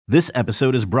This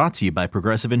episode is brought to you by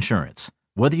Progressive Insurance.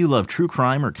 Whether you love true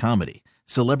crime or comedy,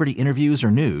 celebrity interviews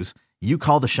or news, you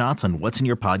call the shots on what's in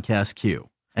your podcast queue.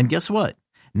 And guess what?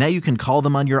 Now you can call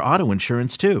them on your auto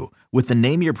insurance too with the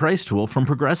Name Your Price tool from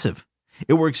Progressive.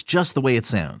 It works just the way it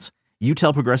sounds. You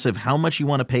tell Progressive how much you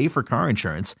want to pay for car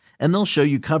insurance, and they'll show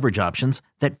you coverage options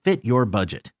that fit your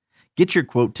budget. Get your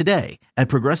quote today at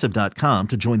Progressive.com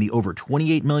to join the over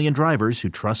 28 million drivers who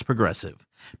trust Progressive.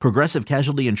 Progressive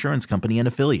Casualty Insurance Company and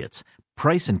Affiliates.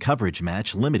 Price and coverage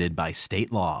match limited by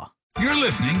state law. You're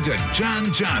listening to John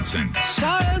Johnson.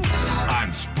 Science!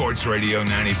 On Sports Radio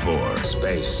 94.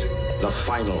 Space, the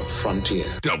final frontier.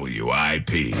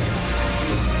 WIP.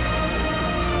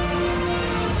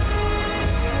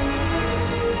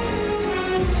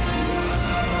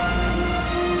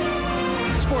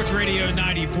 Sports Radio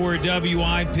 94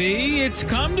 WIP. It's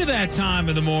come to that time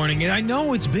of the morning, and I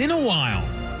know it's been a while.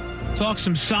 Talk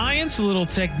some science, a little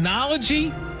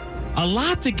technology, a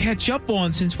lot to catch up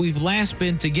on since we've last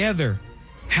been together.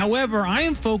 However, I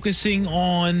am focusing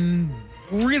on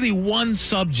really one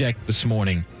subject this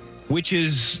morning, which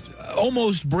is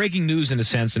almost breaking news in a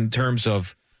sense in terms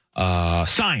of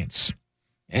science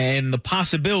and the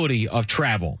possibility of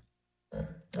travel.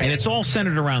 And it's all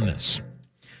centered around this.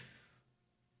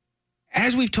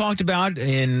 As we've talked about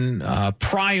in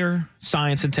prior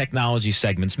science and technology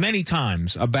segments many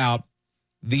times about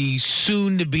the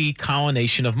soon-to-be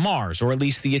colonization of Mars, or at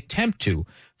least the attempt to,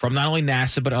 from not only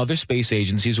NASA but other space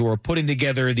agencies who are putting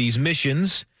together these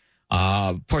missions,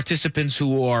 participants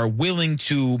who are willing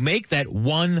to make that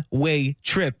one-way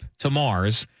trip to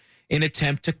Mars in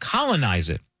attempt to colonize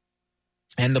it.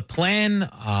 And the plan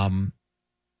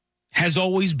has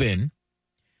always been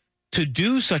to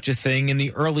do such a thing in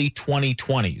the early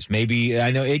 2020s. Maybe, I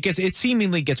know it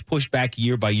seemingly gets pushed back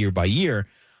year by year by year,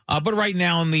 but right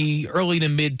now in the early to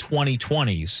mid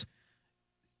 2020s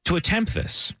to attempt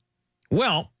this.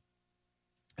 Well,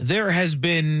 there has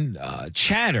been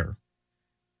chatter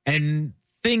and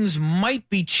things might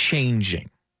be changing.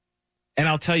 And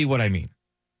I'll tell you what I mean.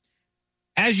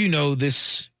 As you know,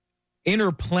 this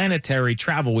interplanetary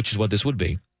travel, which is what this would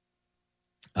be,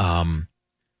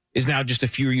 is now just a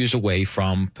few years away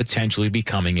from potentially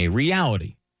becoming a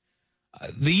reality.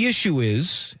 The issue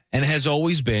is, and has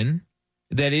always been,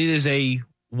 that it is a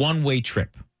one-way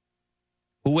trip.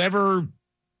 Whoever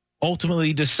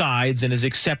ultimately decides and is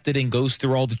accepted and goes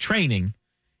through all the training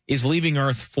is leaving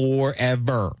Earth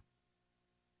forever.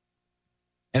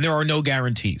 And there are no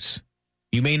guarantees.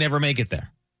 You may never make it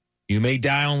there. You may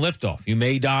die on liftoff. You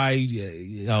may die,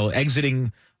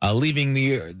 exiting, leaving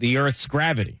the Earth's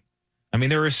gravity. I mean,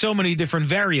 there are so many different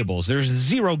variables. There's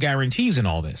zero guarantees in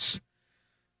all this.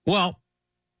 Well,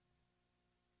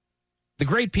 the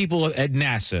great people at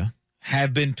NASA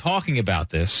have been talking about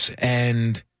this,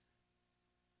 and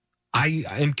I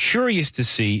am curious to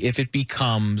see if it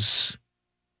becomes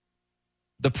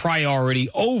the priority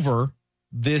over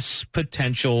this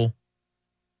potential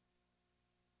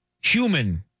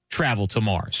human travel to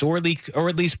Mars, or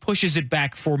at least pushes it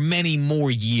back for many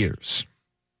more years.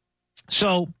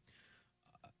 So,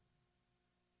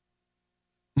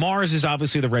 Mars is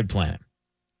obviously the red planet,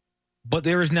 but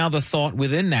there is now the thought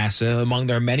within NASA, among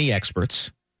their many experts,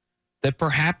 that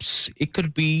perhaps it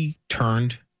could be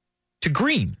turned to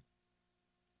green.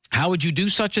 How would you do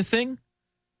such a thing?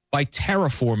 By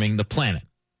terraforming the planet.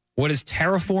 What is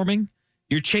terraforming?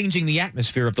 You're changing the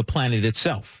atmosphere of the planet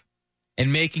itself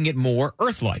and making it more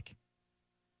Earth-like.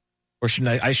 Or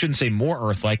I shouldn't say more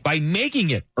Earth-like, by making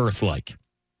it Earth-like.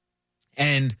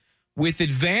 And with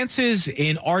advances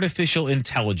in artificial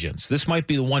intelligence, this might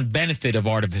be the one benefit of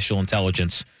artificial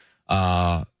intelligence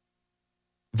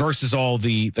versus all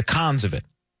the cons of it.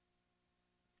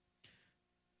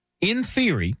 In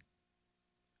theory,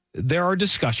 there are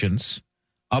discussions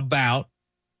about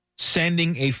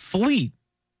sending a fleet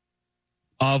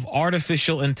of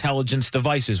artificial intelligence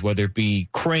devices, whether it be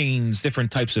cranes, different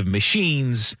types of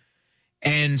machines,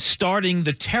 and starting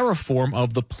the terraform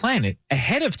of the planet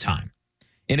ahead of time,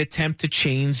 in attempt to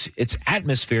change its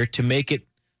atmosphere to make it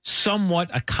somewhat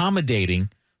accommodating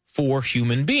for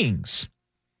human beings.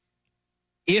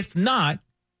 If not,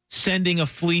 sending a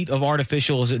fleet of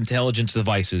artificial intelligence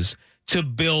devices to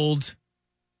build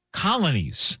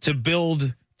colonies, to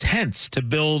build tents, to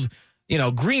build,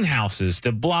 greenhouses,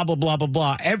 to blah, blah, blah, blah,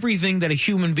 blah, everything that a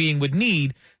human being would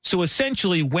need. So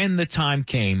essentially, when the time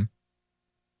came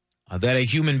that a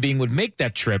human being would make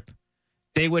that trip,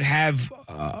 they would have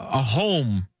a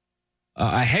home,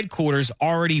 a headquarters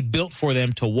already built for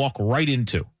them to walk right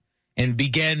into and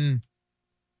begin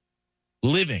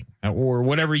living, or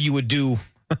whatever you would do,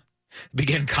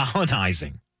 begin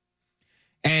colonizing.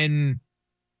 And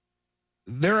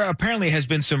there apparently has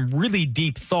been some really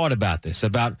deep thought about this,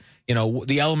 about,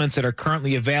 the elements that are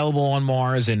currently available on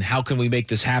Mars and how can we make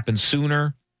this happen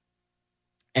sooner.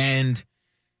 And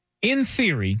in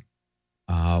theory,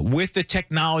 with the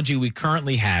technology we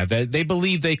currently have, they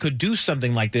believe they could do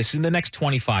something like this in the next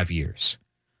 25 years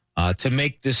to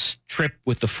make this trip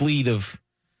with the fleet of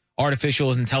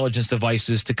artificial intelligence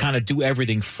devices to kind of do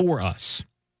everything for us.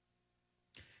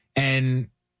 And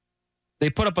they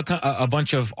put up a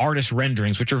bunch of artist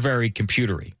renderings, which are very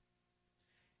computery.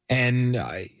 And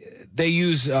they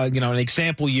use, an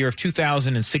example year of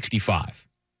 2065.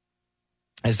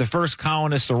 As the first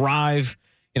colonists arrive,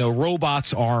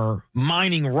 robots are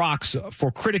mining rocks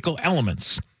for critical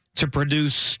elements to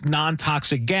produce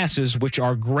non-toxic gases, which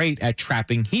are great at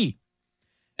trapping heat.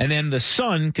 And then the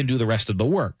sun can do the rest of the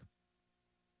work.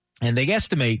 And they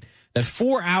estimate that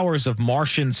 4 hours of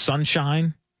Martian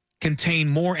sunshine contain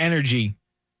more energy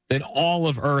than all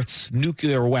of Earth's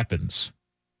nuclear weapons,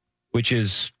 which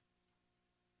is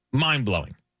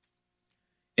mind-blowing.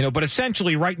 But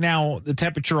essentially right now, the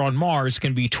temperature on Mars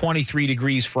can be 23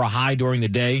 degrees for a high during the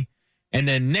day and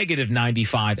then negative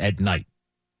 95 at night.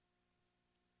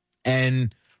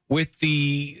 And with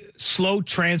the slow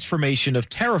transformation of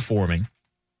terraforming,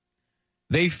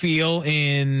 they feel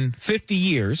in 50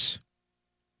 years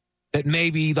that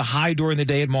maybe the high during the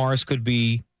day at Mars could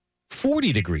be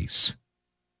 40 degrees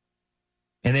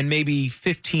and then maybe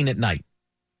 15 at night.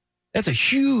 That's a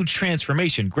huge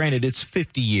transformation. Granted, it's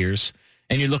 50 years,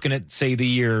 and you're looking at, say, the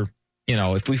year,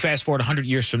 if we fast forward 100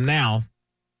 years from now,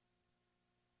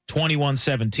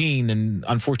 2117, and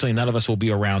unfortunately none of us will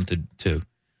be around to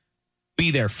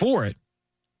be there for it.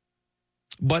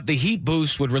 But the heat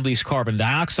boost would release carbon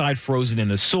dioxide frozen in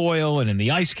the soil and in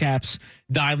the ice caps,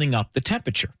 dialing up the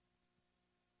temperature.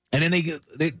 And then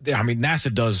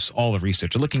NASA does all the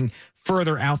research. They're looking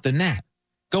further out than that.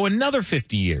 Go another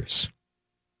 50 years.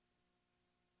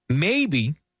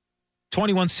 Maybe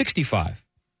 2165.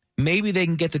 Maybe they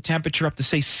can get the temperature up to,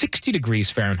 say, 60 degrees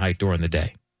Fahrenheit during the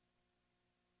day.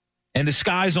 And the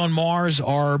skies on Mars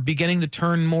are beginning to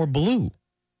turn more blue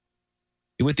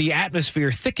with the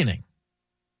atmosphere thickening,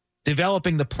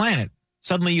 developing the planet.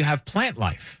 Suddenly you have plant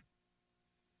life.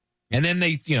 And then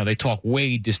they talk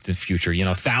way distant future,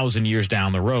 1,000 years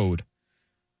down the road,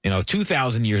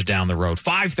 2,000 years down the road,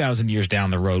 5,000 years down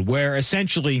the road, where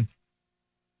essentially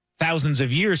thousands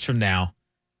of years from now,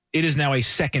 it is now a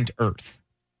second Earth,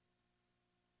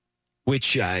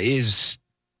 which is,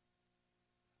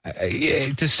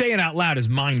 to say it out loud, is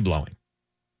mind-blowing.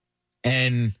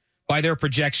 And by their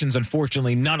projections,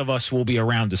 unfortunately, none of us will be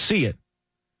around to see it.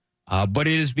 But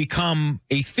it has become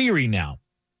a theory now.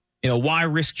 Why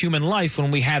risk human life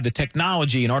when we have the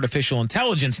technology and artificial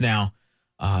intelligence now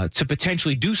to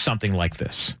potentially do something like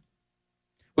this?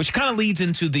 Which kind of leads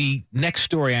into the next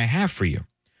story I have for you,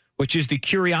 which is the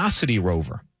Curiosity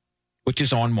rover, which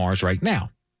is on Mars right now.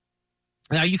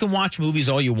 Now, you can watch movies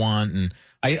all you want, and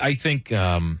I think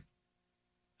a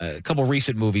couple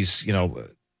recent movies,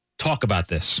 talk about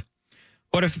this.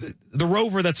 But if the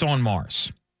rover that's on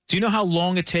Mars, do you know how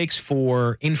long it takes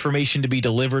for information to be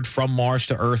delivered from Mars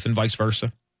to Earth and vice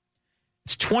versa?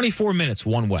 It's 24 minutes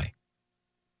one way.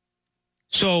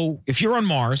 So if you're on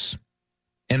Mars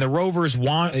and the rover is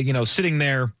sitting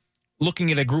there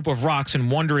looking at a group of rocks and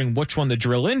wondering which one to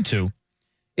drill into,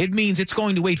 it means it's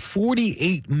going to wait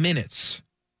 48 minutes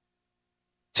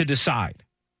to decide.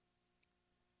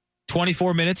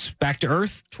 24 minutes back to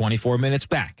Earth, 24 minutes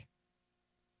back.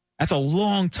 That's a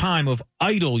long time of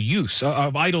idle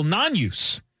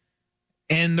non-use.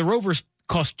 And the rovers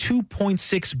cost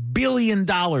 $2.6 billion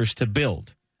to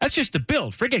build. That's just to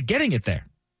build. Forget getting it there.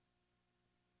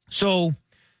 So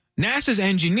NASA's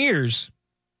engineers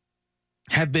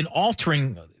have been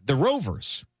altering the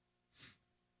rovers.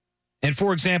 And,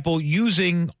 for example,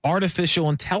 using artificial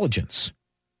intelligence,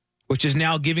 which is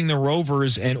now giving the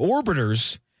rovers and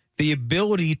orbiters the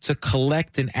ability to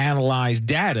collect and analyze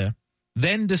data,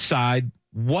 then decide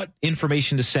what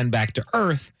information to send back to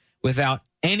Earth without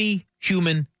any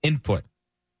human input.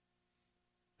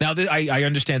 Now, I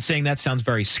understand saying that sounds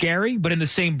very scary, but in the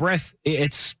same breath,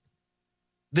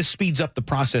 this speeds up the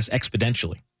process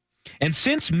exponentially. And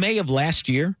since May of last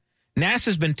year,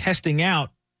 NASA's been testing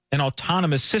out an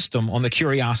autonomous system on the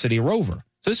Curiosity rover.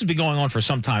 So this has been going on for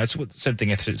some time. That's the same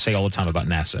thing I say all the time about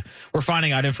NASA. We're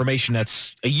finding out information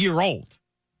that's a year old.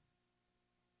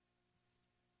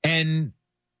 And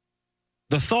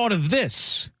the thought of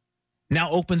this now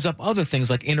opens up other things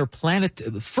like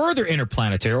further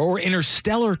interplanetary or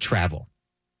interstellar travel.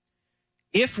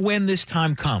 When this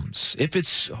time comes, if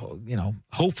it's,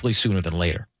 hopefully sooner than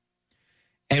later,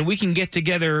 and we can get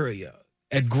together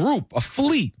a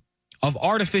fleet of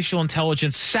artificial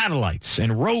intelligence satellites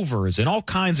and rovers and all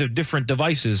kinds of different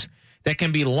devices that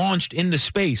can be launched into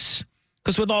space.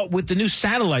 Because with the new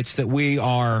satellites that we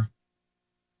are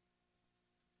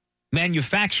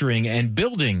manufacturing and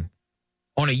building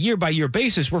on a year-by-year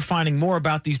basis, we're finding more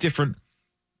about these different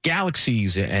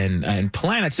galaxies and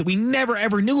planets that we never,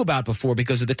 ever knew about before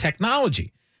because of the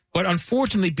technology. But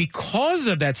unfortunately, because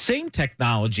of that same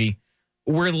technology,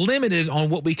 we're limited on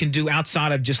what we can do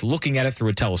outside of just looking at it through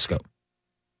a telescope.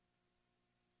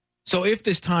 So if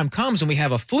this time comes and we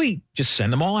have a fleet, just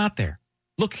send them all out there.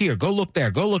 Look here, go look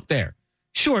there, go look there.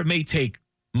 Sure, it may take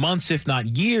months, if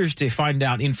not years, to find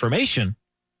out information,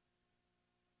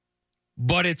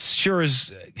 but it's sure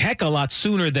as heck a lot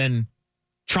sooner than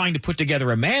trying to put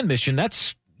together a manned mission.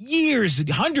 That's years,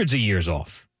 hundreds of years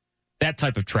off, that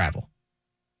type of travel.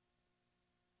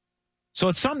 So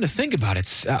it's something to think about.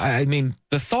 The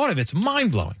thought of it's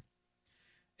mind-blowing.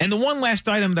 And the one last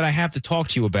item that I have to talk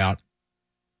to you about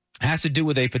has to do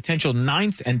with a potential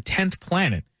 9th and 10th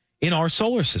planet in our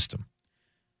solar system.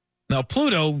 Now,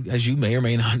 Pluto, as you may or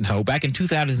may not know, back in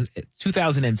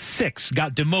 2006,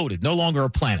 got demoted, no longer a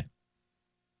planet.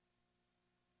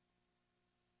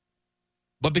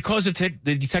 But because of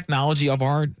the technology of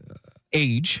our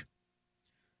age,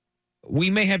 we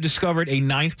may have discovered a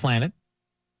 9th planet,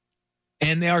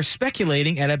 and they are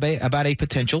speculating about a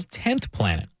potential 10th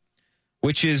planet,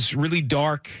 which is really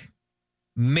dark,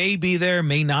 may be there,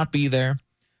 may not be there.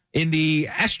 In the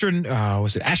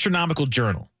Astronomical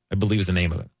Journal, I believe is the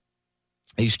name of it.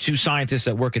 These two scientists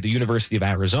that work at the University of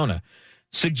Arizona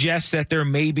suggest that there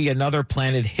may be another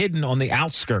planet hidden on the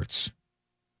outskirts.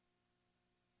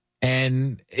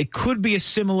 And it could be a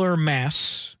similar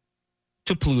mass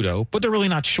to Pluto, but they're really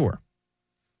not sure.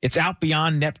 It's out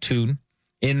beyond Neptune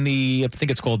in I think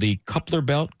it's called the Kuiper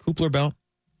Belt.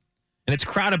 And it's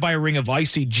crowded by a ring of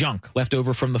icy junk left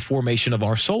over from the formation of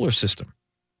our solar system.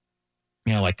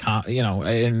 Like comets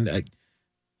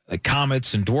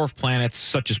and dwarf planets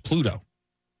such as Pluto.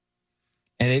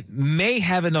 And it may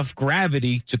have enough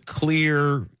gravity to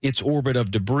clear its orbit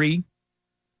of debris,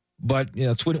 but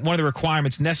it's one of the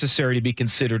requirements necessary to be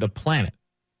considered a planet.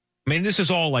 I mean, this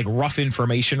is all like rough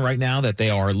information right now that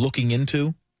they are looking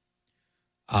into.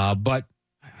 But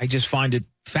I just find it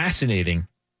fascinating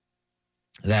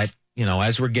that,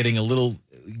 as we're getting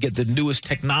get the newest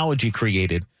technology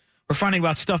created, we're finding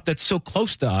about stuff that's so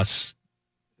close to us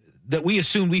that we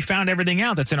assume we found everything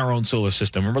out that's in our own solar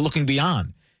system, and we're looking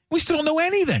beyond. We still don't know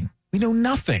anything. We know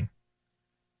nothing.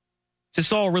 It's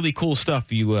just all really cool stuff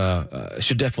you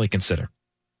should definitely consider.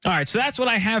 All right, so that's what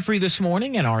I have for you this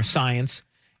morning in our science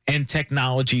and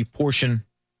technology portion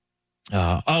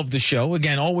of the show.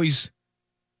 Again, always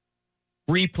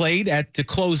replayed to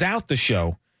close out the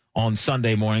show on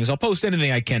Sunday mornings. I'll post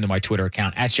anything I can to my Twitter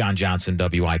account at John Johnson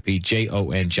WIP,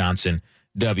 Jon Johnson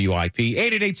WIP,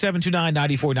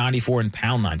 888-729-9494 and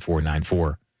pound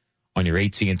 9494 on your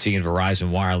AT&T and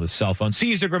Verizon wireless cell phone.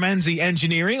 Cesar Gramenzi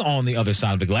Engineering on the other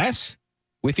side of the glass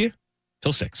with you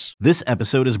till 6. This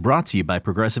episode is brought to you by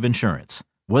Progressive Insurance.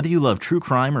 Whether you love true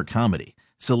crime or comedy,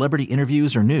 celebrity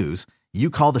interviews or news, you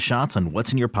call the shots on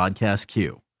what's in your podcast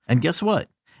queue. And guess what?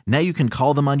 Now you can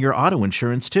call them on your auto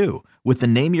insurance too with the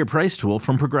Name Your Price tool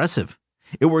from Progressive.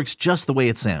 It works just the way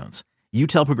it sounds. You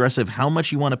tell Progressive how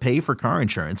much you want to pay for car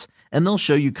insurance, and they'll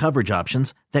show you coverage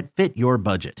options that fit your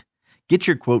budget. Get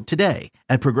your quote today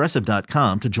at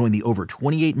Progressive.com to join the over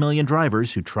 28 million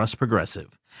drivers who trust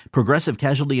Progressive. Progressive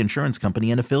Casualty Insurance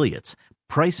Company and Affiliates.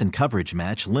 Price and coverage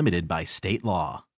match limited by state law.